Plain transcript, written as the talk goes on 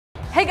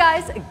Hey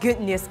guys, good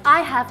news,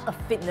 I have a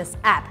fitness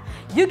app.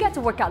 You get to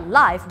work out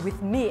live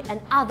with me and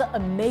other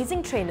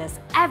amazing trainers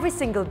every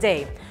single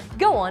day.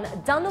 Go on,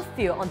 download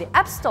Feel on the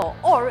App Store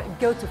or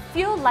go to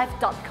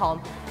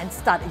feellife.com and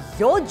start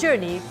your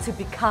journey to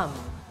become.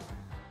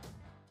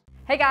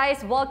 Hey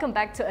guys, welcome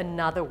back to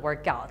another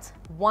workout.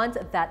 Want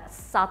that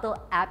subtle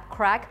ab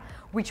crack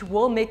which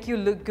will make you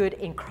look good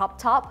in crop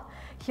top?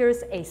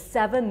 Here's a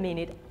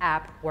 7-minute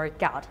ab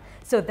workout.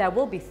 So there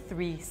will be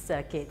 3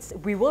 circuits.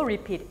 We will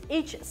repeat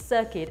each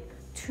circuit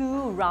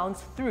 2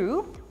 rounds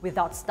through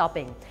without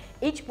stopping.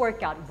 Each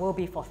workout will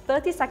be for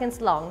 30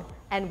 seconds long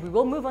and we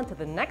will move on to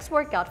the next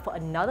workout for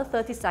another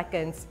 30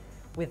 seconds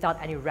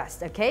without any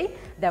rest, okay?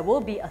 There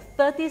will be a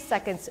 30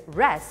 seconds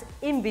rest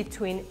in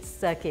between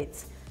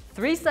circuits.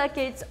 3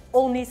 circuits,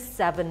 only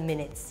 7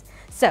 minutes.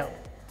 So,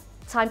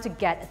 time to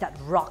get that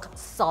rock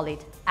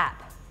solid ab.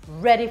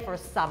 Ready for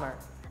summer.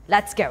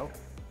 Let's go.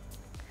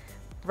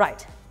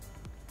 Right.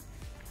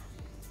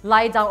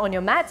 Lie down on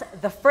your mat.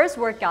 The first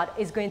workout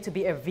is going to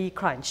be a V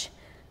crunch.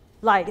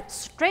 Lie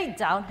straight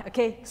down,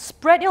 okay?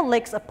 Spread your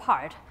legs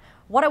apart.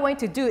 What I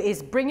want you to do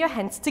is bring your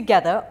hands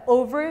together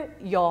over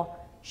your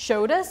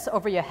shoulders,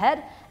 over your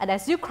head, and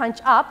as you crunch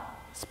up,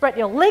 spread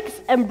your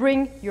legs and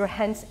bring your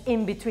hands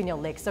in between your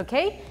legs,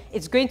 okay?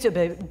 It's going to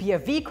be a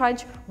V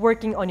crunch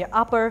working on your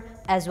upper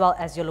as well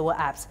as your lower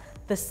abs.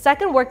 The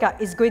second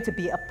workout is going to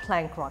be a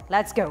plank rock.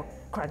 Let's go.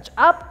 Crunch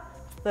up,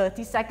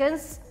 30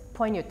 seconds,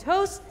 point your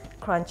toes,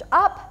 crunch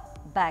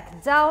up,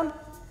 back down,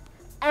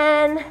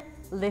 and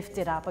lift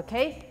it up,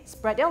 okay?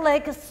 Spread your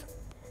legs.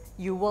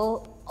 You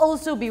will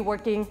also be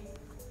working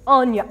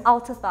on your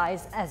outer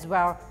thighs as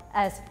well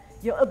as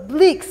your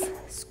obliques.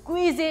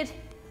 Squeeze it.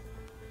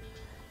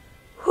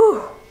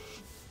 Whew.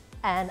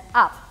 And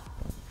up.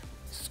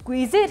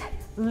 Squeeze it.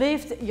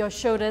 Lift your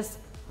shoulders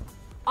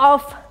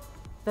off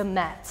the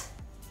mat.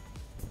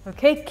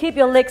 Okay, keep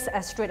your legs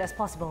as straight as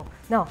possible.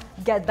 Now,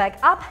 get back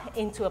up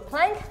into a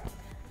plank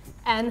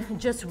and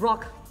just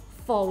rock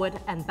forward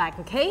and back,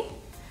 okay?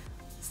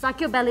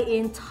 Suck your belly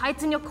in,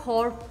 tighten your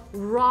core,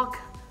 rock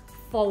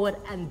forward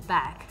and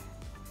back.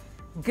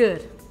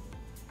 Good.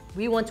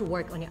 We want to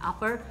work on your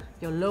upper,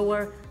 your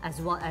lower, as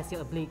well as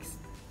your obliques.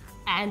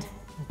 And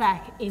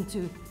back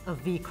into a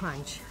V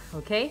crunch,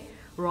 okay?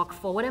 Rock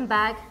forward and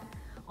back,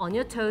 on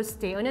your toes,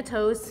 stay on your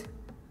toes,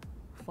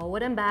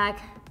 forward and back.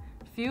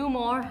 Few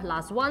more,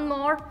 last one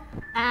more,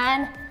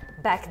 and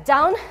back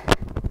down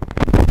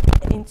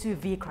into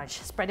V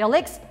crunch. Spread your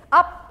legs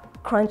up,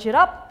 crunch it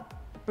up,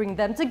 bring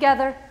them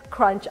together,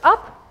 crunch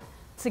up,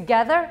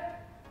 together,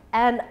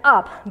 and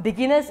up.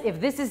 Beginners,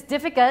 if this is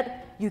difficult,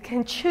 you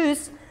can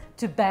choose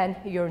to bend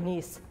your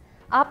knees.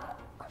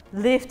 Up,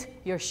 lift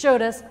your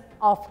shoulders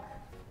off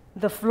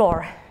the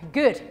floor.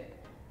 Good.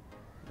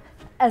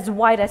 As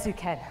wide as you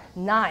can.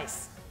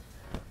 Nice.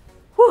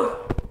 Whew.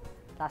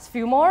 Last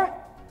few more.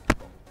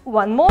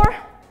 One more,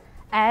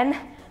 and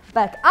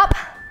back up.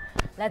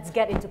 Let's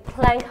get into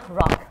plank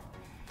rock.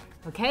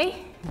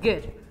 Okay,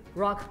 good.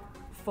 Rock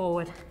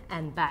forward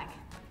and back.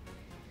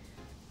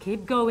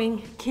 Keep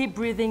going, keep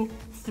breathing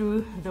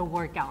through the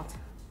workout.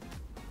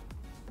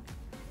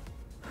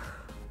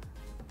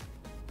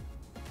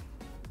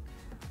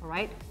 All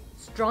right,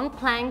 strong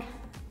plank.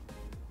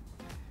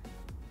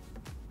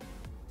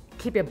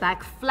 Keep your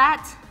back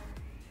flat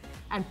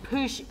and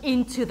push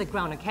into the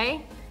ground,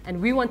 okay? And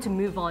we want to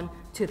move on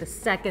to the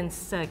second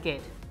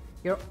circuit.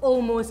 You're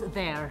almost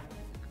there.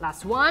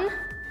 Last one,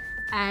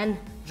 and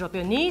drop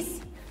your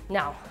knees.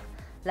 Now,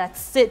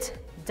 let's sit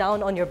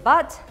down on your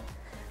butt.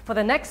 For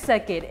the next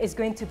circuit, it's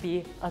going to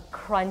be a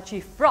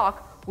crunchy frog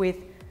with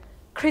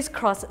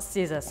crisscross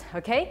scissors,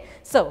 okay?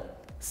 So,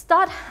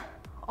 start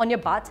on your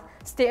butt,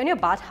 stay on your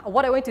butt.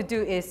 What I want you to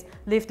do is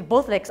lift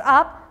both legs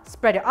up,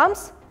 spread your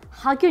arms,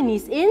 hug your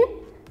knees in,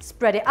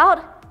 spread it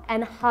out,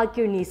 and hug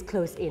your knees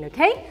close in,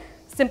 okay?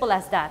 Simple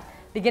as that.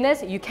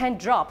 Beginners, you can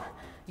drop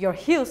your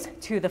heels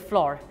to the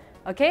floor.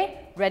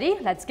 Okay, ready?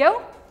 Let's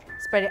go.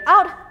 Spread it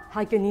out,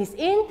 hug your knees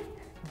in,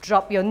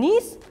 drop your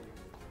knees,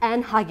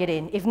 and hug it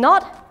in. If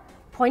not,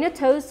 point your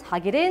toes,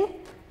 hug it in,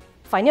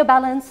 find your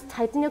balance,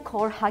 tighten your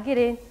core, hug it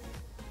in,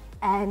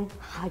 and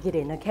hug it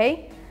in,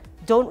 okay?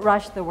 Don't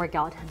rush the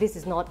workout. This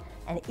is not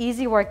an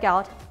easy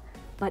workout,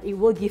 but it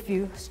will give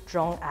you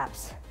strong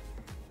abs.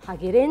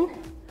 Hug it in,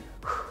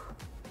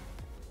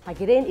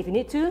 hug it in. If you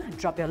need to,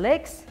 drop your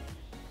legs.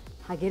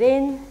 Hug it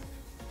in,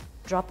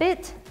 drop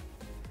it,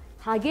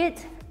 hug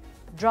it,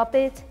 drop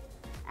it,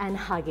 and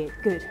hug it.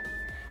 Good.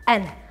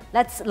 And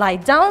let's lie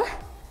down.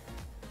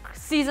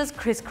 Scissors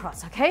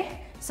crisscross,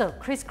 okay? So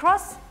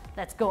crisscross,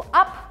 let's go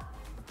up.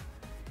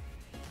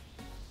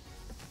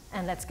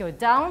 And let's go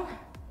down.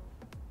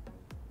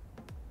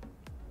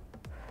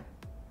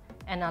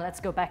 And now let's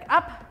go back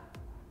up.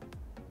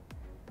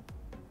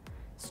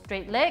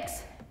 Straight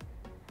legs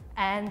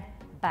and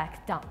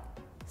back down.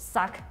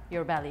 Suck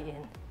your belly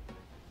in.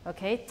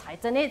 Okay,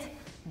 tighten it.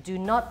 Do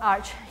not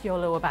arch your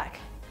lower back.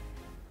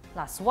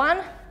 Last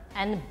one,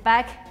 and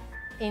back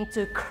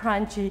into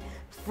crunchy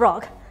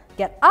frog.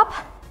 Get up,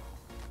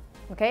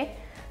 okay?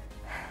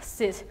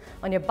 Sit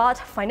on your butt,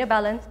 find your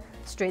balance,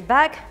 straight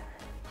back,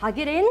 hug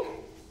it in,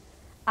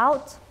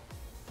 out,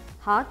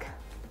 hug,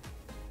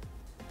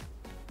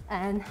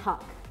 and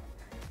hug.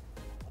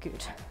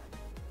 Good.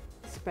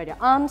 Spread your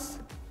arms,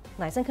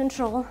 nice and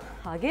controlled,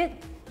 hug it.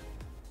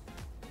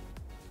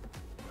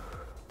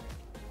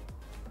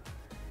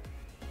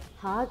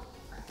 Hug,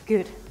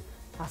 good.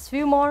 Last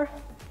few more,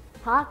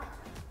 hug,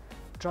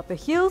 drop your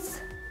heels,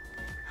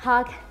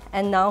 hug,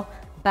 and now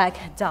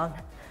back down.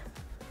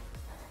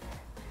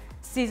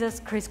 Scissors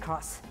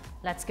crisscross.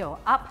 Let's go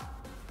up.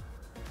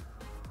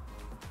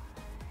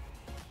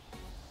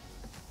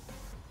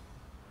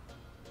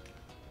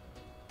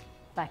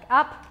 Back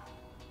up.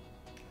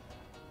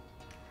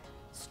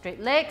 Straight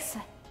legs,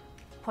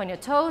 point your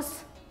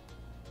toes.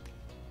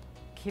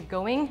 Keep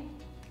going.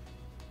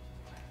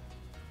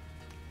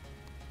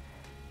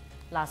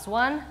 Last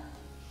one.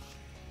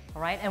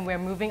 All right, and we're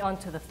moving on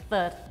to the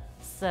third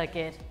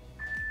circuit.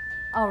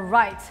 All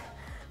right,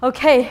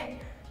 okay.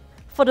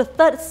 For the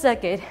third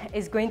circuit,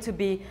 it's going to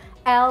be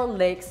L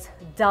legs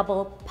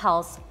double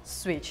pulse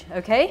switch,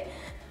 okay?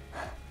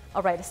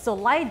 All right, so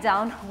lie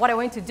down. What I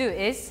want to do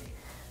is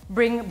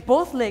bring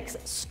both legs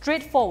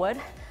straight forward,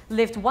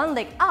 lift one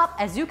leg up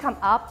as you come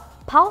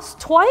up, pulse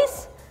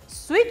twice,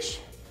 switch,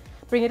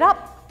 bring it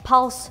up,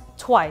 pulse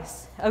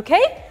twice,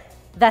 okay?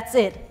 That's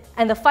it.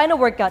 And the final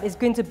workout is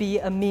going to be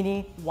a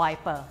mini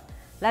wiper.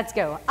 Let's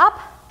go. Up,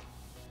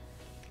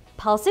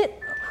 pulse it,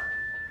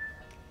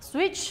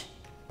 switch,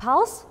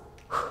 pulse,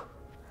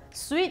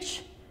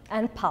 switch,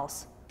 and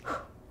pulse.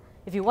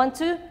 If you want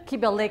to,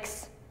 keep your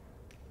legs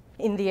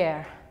in the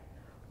air.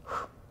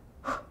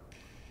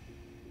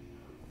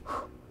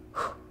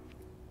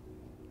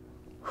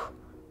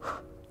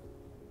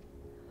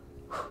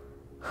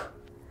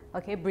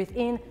 Okay, breathe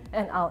in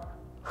and out.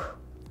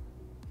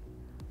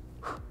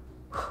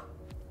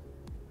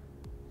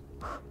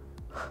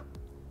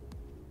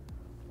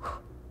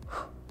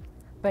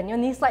 Bend your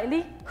knees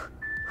slightly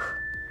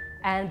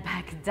and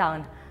back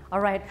down. All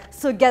right,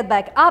 so get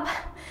back up.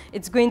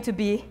 It's going to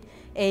be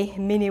a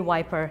mini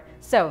wiper.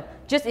 So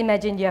just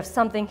imagine you have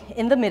something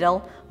in the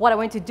middle. What I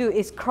want to do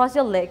is cross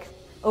your leg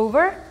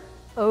over,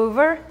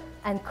 over,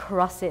 and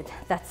cross it.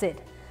 That's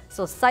it.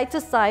 So side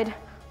to side,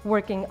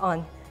 working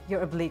on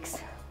your obliques.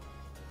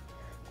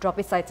 Drop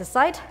it side to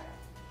side.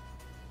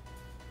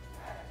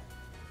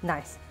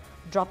 Nice.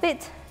 Drop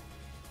it,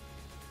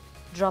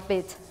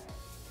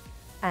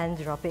 and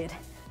drop it.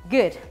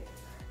 Good.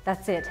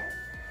 That's it.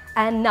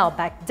 And now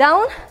back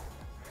down.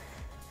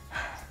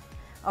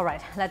 All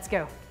right, let's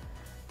go.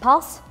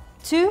 Pulse,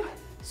 2,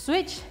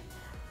 switch.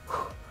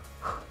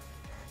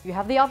 You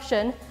have the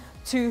option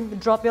to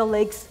drop your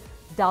legs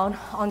down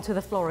onto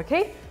the floor,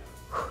 okay?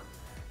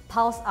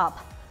 Pulse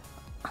up.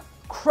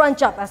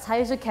 Crunch up as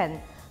high as you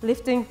can,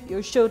 lifting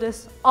your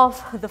shoulders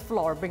off the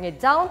floor. Bring it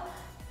down,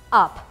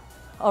 up.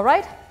 All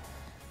right?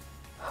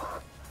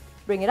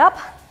 Bring it up,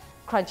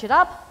 crunch it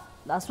up.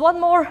 Last one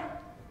more.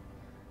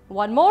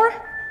 One more.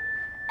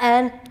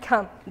 And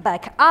come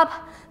back up.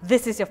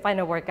 This is your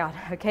final workout,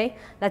 okay?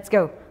 Let's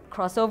go.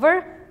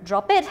 Crossover,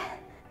 drop it,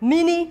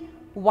 mini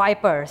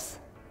wipers.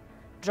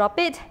 Drop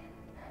it,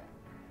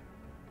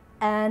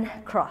 and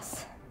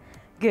cross.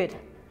 Good.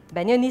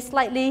 Bend your knees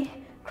slightly,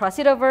 cross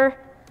it over.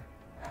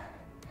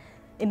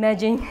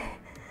 Imagine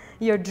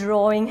you're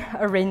drawing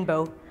a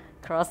rainbow.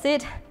 Cross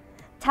it,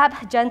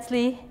 tap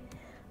gently.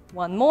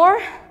 One more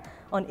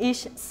on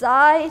each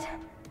side.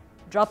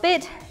 Drop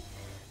it,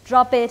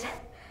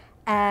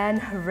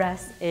 and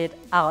rest it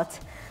out.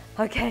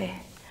 Okay,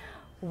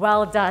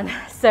 well done.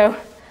 So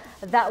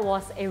that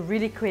was a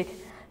really quick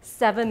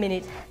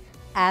 7-minute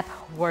ab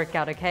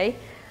workout, okay?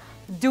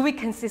 Do it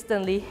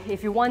consistently.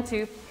 If you want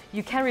to,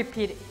 you can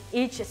repeat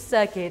each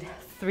circuit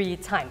 3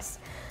 times.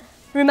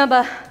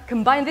 Remember,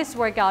 combine this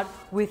workout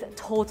with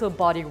total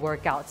body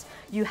workouts.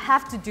 You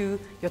have to do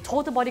your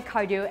total body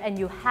cardio and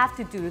you have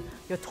to do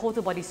your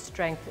total body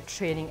strength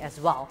training as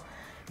well.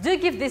 Do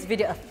give this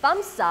video a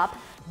thumbs up.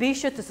 Be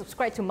sure to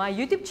subscribe to my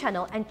YouTube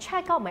channel and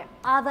check out my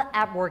other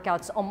ab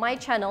workouts on my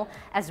channel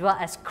as well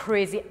as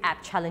crazy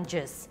ab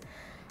challenges.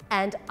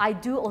 And I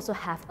do also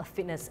have a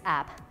fitness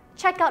app.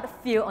 Check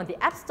out Feel on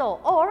the App Store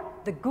or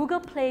the Google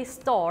Play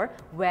Store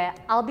where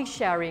I'll be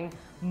sharing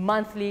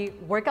monthly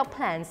workout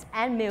plans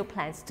and meal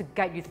plans to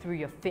guide you through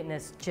your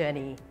fitness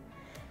journey.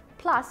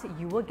 Plus,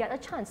 you will get a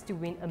chance to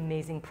win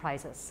amazing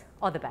prizes.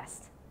 All the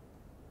best.